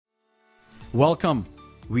Welcome.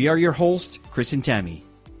 We are your hosts, Chris and Tammy.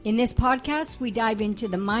 In this podcast, we dive into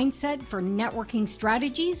the mindset for networking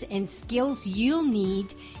strategies and skills you'll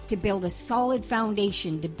need to build a solid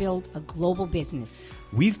foundation to build a global business.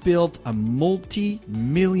 We've built a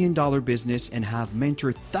multi-million-dollar business and have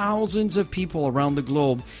mentored thousands of people around the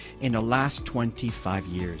globe in the last 25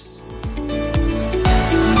 years.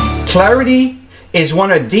 Clarity is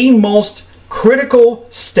one of the most critical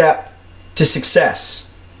steps to success.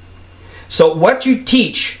 So what you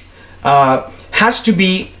teach has to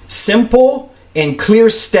be simple and clear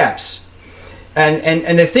steps.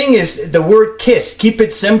 And the thing is, the word KISS, keep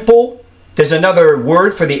it simple. There's another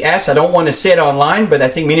word for the S. I don't want to say it online, but I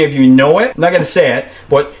think many of you know it. I'm not going to say it,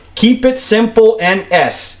 but keep it simple and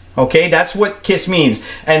S. Okay, that's what KISS means.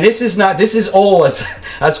 And this is all as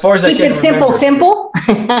far as I can remember. Keep it simple.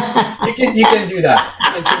 You can do that.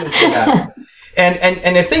 You can do that.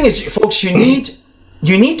 And the thing is, folks,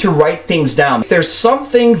 you need to write things down. If there's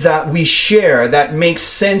something that we share that makes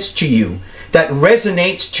sense to you, that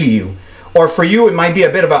resonates to you, or for you it might be a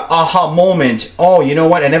bit of an aha moment. Oh, you know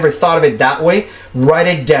what? I never thought of it that way. Write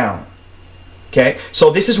it down. Okay? So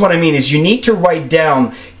this is what I mean is you need to write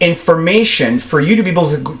down information for you to be able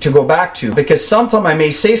to go back to, because sometimes I may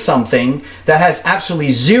say something that has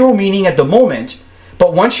absolutely zero meaning at the moment,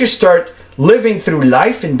 but once you start living through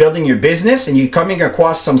life and building your business and you're coming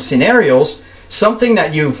across some scenarios, something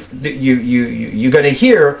that you're going to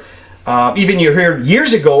hear, even you heard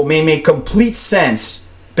years ago, may make complete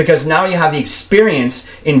sense because now you have the experience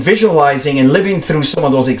in visualizing and living through some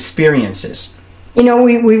of those experiences. You know,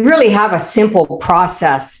 we really have a simple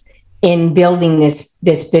process in building this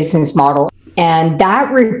business model, and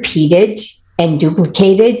that repeated and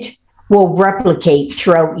duplicated will replicate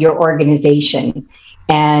throughout your organization.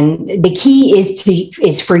 And the key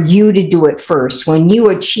is for you to do it first. When you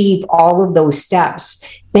achieve all of those steps,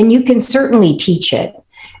 then you can certainly teach it.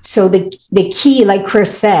 So the key, like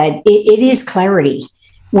Chris said, it is clarity.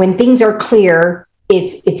 When things are clear,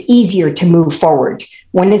 it's easier to move forward.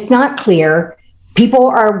 When it's not clear, people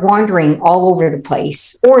are wandering all over the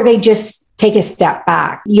place, or they just take a step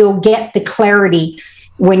back. You'll get the clarity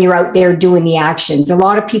when you're out there doing the actions. A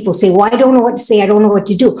lot of people say, well, I don't know what to say. I don't know what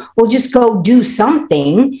to do. Well, just go do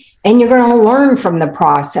something and you're going to learn from the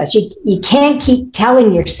process. You can't keep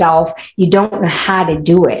telling yourself you don't know how to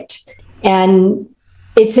do it. And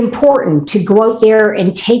it's important to go out there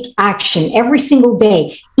and take action every single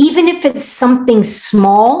day. Even if it's something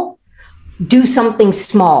small, do something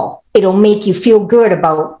small. It'll make you feel good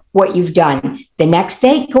about what you've done. The next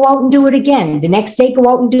day, go out and do it again. The next day, go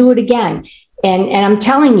out and do it again. And I'm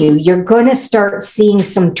telling you, you're going to start seeing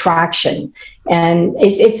some traction. And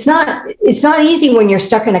it's not easy when you're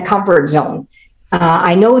stuck in a comfort zone.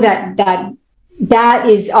 I know that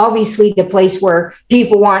is obviously the place where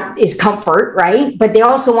people want is comfort, right? But they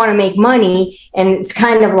also want to make money. And it's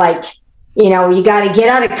kind of like, you know, you got to get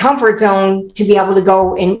out of comfort zone to be able to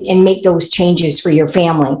go and make those changes for your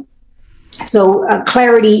family. So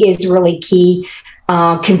clarity is really key.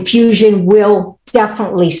 Confusion will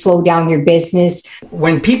definitely slow down your business.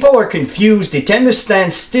 When people are confused, they tend to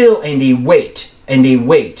stand still and they wait and they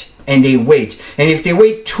wait and they wait. And if they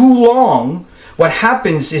wait too long, what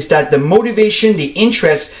happens is that the motivation, the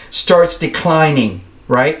interest starts declining,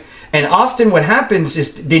 right? And often what happens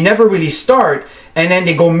is they never really start and then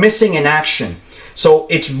they go missing in action. So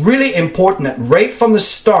it's really important that right from the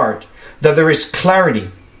start that there is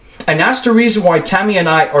clarity. And that's the reason why Tammy and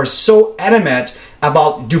I are so adamant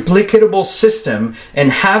about duplicatable system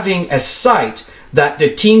and having a site that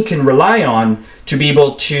the team can rely on to be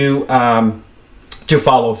able to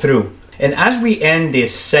follow through. And as we end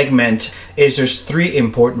this segment, there's 3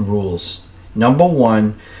 important rules. Number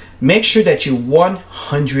 1, make sure that you're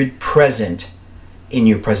 100% present in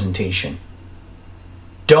your presentation.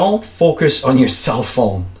 Don't focus on your cell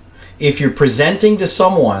phone. If you're presenting to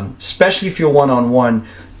someone, especially if you're one-on-one,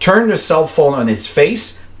 turn the cell phone on its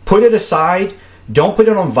face, put it aside, don't put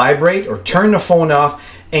it on vibrate or turn the phone off,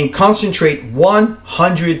 and concentrate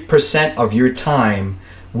 100% of your time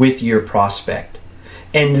with your prospect.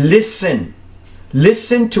 And listen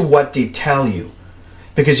to what they tell you.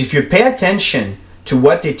 Because if you pay attention to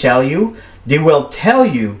what they tell you, they will tell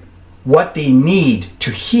you what they need to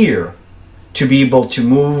hear to be able to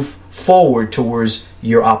move forward towards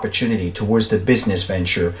your opportunity, towards the business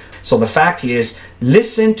venture. So the fact is,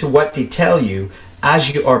 listen to what they tell you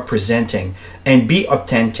as you are presenting and be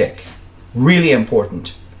authentic. Really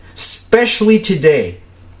important. Especially today.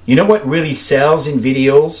 You know what really sells in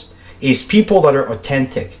videos is people that are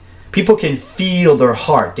authentic. People can feel their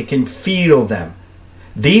heart. They can feel them.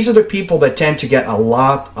 These are the people that tend to get a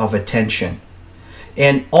lot of attention.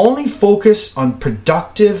 and only focus on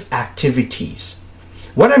productive activities.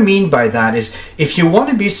 What I mean by that is, if you want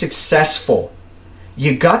to be successful,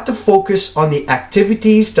 you got to focus on the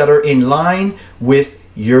activities that are in line with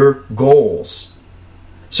your goals.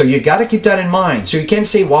 So you got to keep that in mind. So you can't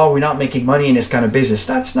say, well, we're not making money in this kind of business.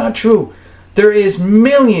 That's not true. There is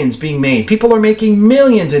millions being made. People are making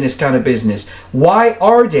millions in this kind of business. Why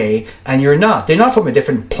are they and you're not? They're not from a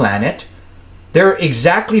different planet. They're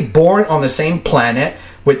exactly born on the same planet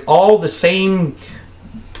with all the same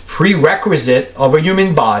prerequisite of a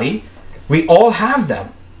human body. We all have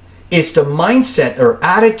them. It's the mindset or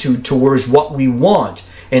attitude towards what we want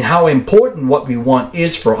and how important what we want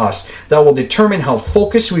is for us that will determine how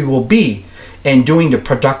focused we will be in doing the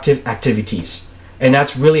productive activities. And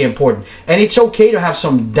that's really important. And it's okay to have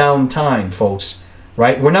some downtime, folks,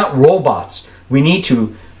 right? We're not robots. We need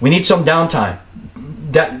some downtime.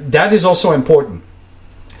 That is also important.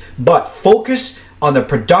 But focus on the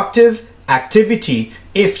productive activity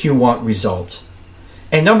if you want results.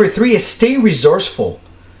 And number 3 is stay resourceful.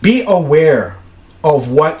 Be aware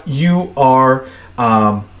of what you are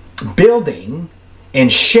building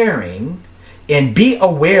and sharing, and be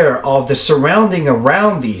aware of the surrounding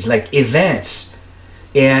around these, like events,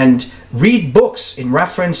 and read books in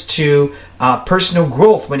reference to personal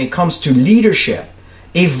growth when it comes to leadership.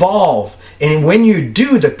 Evolve. And when you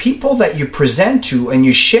do, the people that you present to and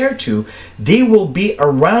you share to, they will be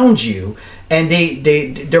around you, and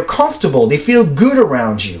they're comfortable. They feel good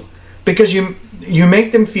around you because you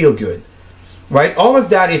make them feel good, right? All of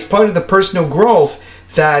that is part of the personal growth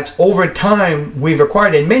that over time we've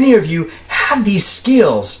acquired. And many of you have these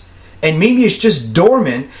skills, and maybe it's just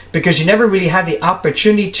dormant because you never really had the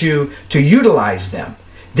opportunity to utilize them.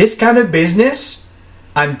 This kind of business,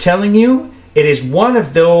 I'm telling you, it is one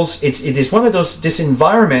of those, this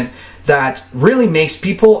environment that really makes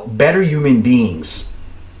people better human beings.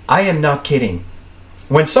 I am not kidding.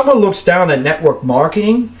 When someone looks down at network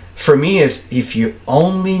marketing, for me is, if you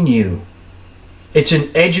only knew. It's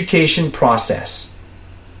an education process.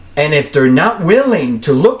 And if they're not willing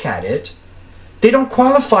to look at it, they don't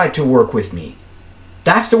qualify to work with me.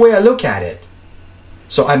 That's the way I look at it.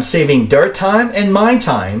 So I'm saving their time and my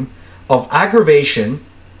time of aggravation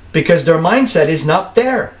because their mindset is not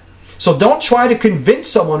there. So don't try to convince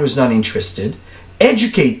someone who's not interested.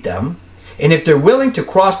 Educate them. And if they're willing to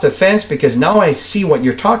cross the fence because now I see what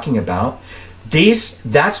you're talking about,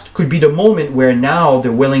 that could be the moment where now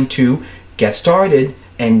they're willing to get started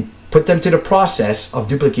and put them to the process of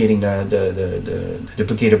duplicating the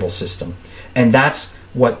duplicatable system. And that's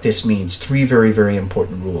what this means. 3 very, very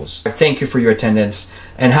important rules. Thank you for your attendance,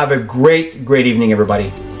 and have a great, great evening,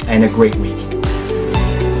 everybody, and a great week.